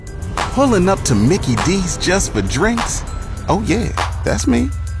Pulling up to Mickey D's just for drinks? Oh yeah, that's me.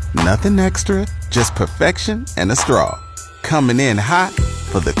 Nothing extra, just perfection and a straw. Coming in hot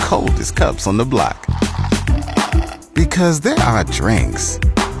for the coldest cups on the block. Because there are drinks.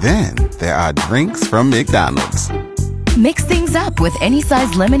 Then there are drinks from McDonald's. Mix things up with any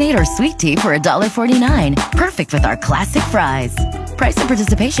size lemonade or sweet tea for $1.49. Perfect with our classic fries. Price and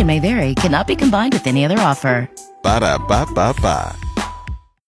participation may vary. Cannot be combined with any other offer. Ba-da-ba-ba-ba.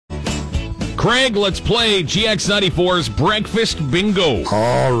 Craig, let's play GX94's Breakfast Bingo.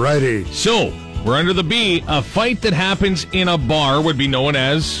 Alrighty. So, we're under the B. A fight that happens in a bar would be known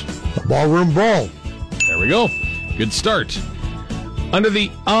as... A ballroom brawl. There we go. Good start. Under the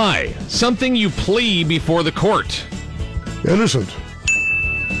I, something you plea before the court. Innocent.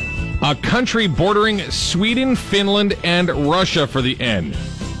 A country bordering Sweden, Finland, and Russia for the N.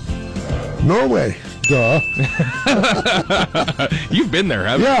 Norway. Duh. You've been there,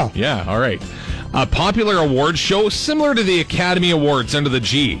 haven't Yeah. you? Yeah, all right. A popular awards show similar to the Academy Awards under the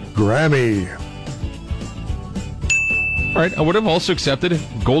G. Grammy. All right, I would have also accepted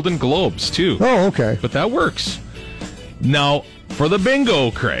Golden Globes, too. Oh, okay. But that works. Now, for the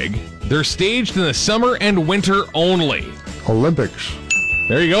bingo, Craig, they're staged in the summer and winter only. Olympics.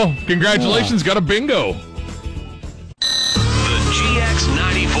 There you go. Congratulations, got a bingo. The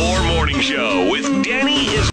GX94 Morning Show with Danny is